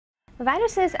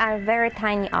Viruses are very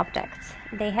tiny objects.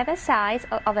 They have a size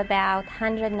of about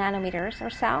 100 nanometers or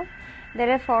so.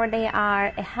 Therefore, they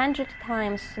are 100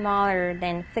 times smaller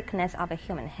than thickness of a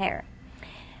human hair.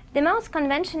 The most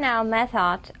conventional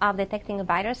method of detecting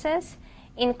viruses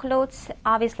includes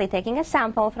obviously taking a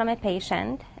sample from a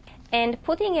patient and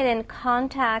putting it in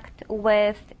contact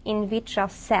with in vitro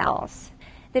cells.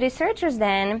 The researchers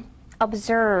then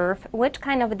observe which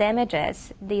kind of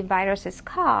damages the viruses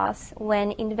cause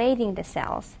when invading the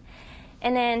cells.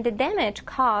 And then the damage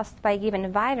caused by a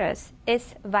given virus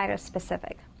is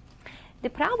virus-specific. The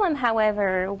problem,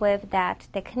 however, with that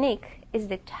technique is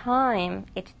the time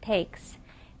it takes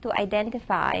to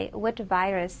identify which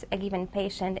virus a given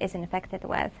patient is infected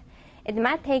with. It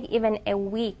might take even a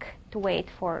week to wait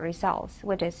for results,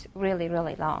 which is really,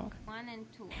 really long. 1 and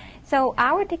 2. So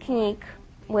our technique,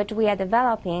 which we are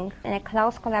developing in a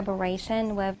close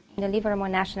collaboration with the Livermore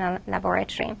National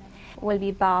Laboratory, will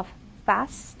be both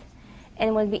fast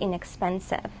and will be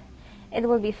inexpensive. It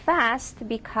will be fast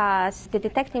because the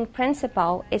detecting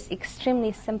principle is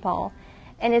extremely simple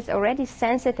and is already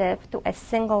sensitive to a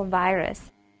single virus.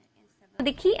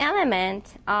 The key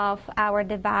element of our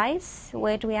device,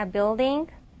 which we are building,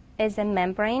 is a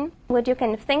membrane, which you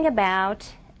can think about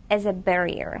as a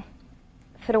barrier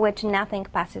through which nothing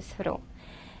passes through.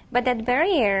 But that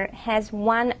barrier has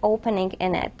one opening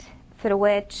in it through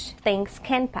which things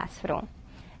can pass through,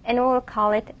 and we will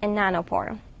call it a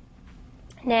nanopore.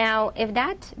 Now, if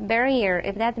that barrier,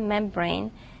 if that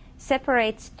membrane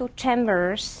separates two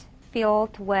chambers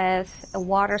filled with a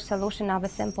water solution of a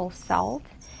simple salt,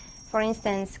 for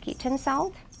instance, kitchen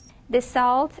salt, the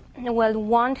salt will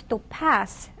want to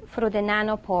pass through the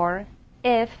nanopore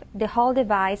if the whole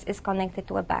device is connected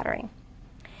to a battery.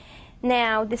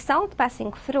 Now, the salt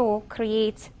passing through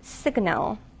creates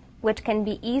signal, which can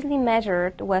be easily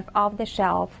measured with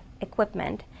off-the-shelf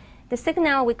equipment. The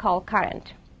signal we call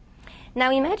current.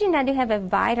 Now, imagine that you have a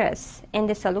virus in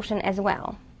the solution as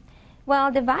well.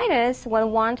 Well, the virus will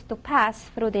want to pass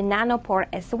through the nanopore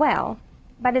as well,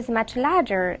 but it's much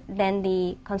larger than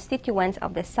the constituents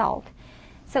of the salt.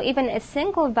 So even a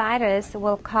single virus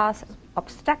will cause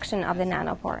obstruction of the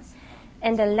nanopore,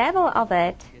 and the level of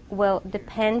it will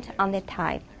depend on the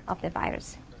type of the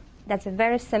virus. That's a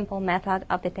very simple method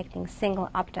of detecting single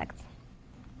objects.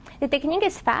 The technique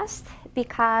is fast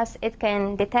because it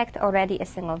can detect already a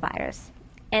single virus.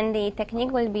 And the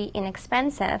technique will be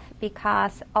inexpensive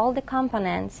because all the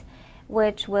components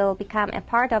which will become a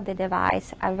part of the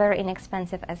device are very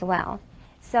inexpensive as well.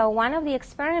 So one of the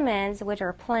experiments which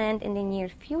are planned in the near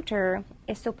future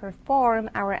is to perform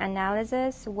our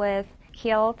analysis with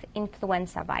killed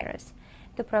influenza virus,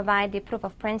 to provide the proof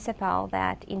of principle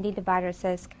that indeed the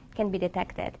viruses can be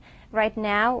detected. Right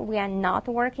now, we are not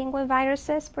working with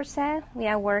viruses per se. We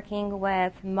are working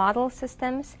with model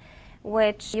systems,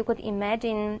 which you could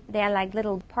imagine they are like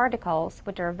little particles,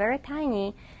 which are very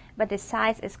tiny, but the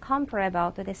size is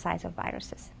comparable to the size of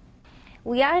viruses.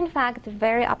 We are in fact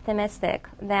very optimistic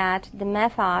that the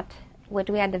method which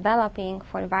we are developing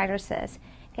for viruses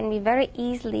can be very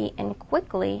easily and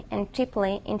quickly and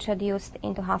cheaply introduced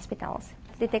into hospitals.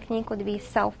 The technique would be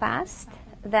so fast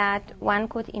that one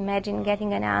could imagine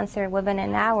getting an answer within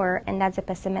an hour, and that's a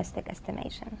pessimistic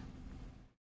estimation.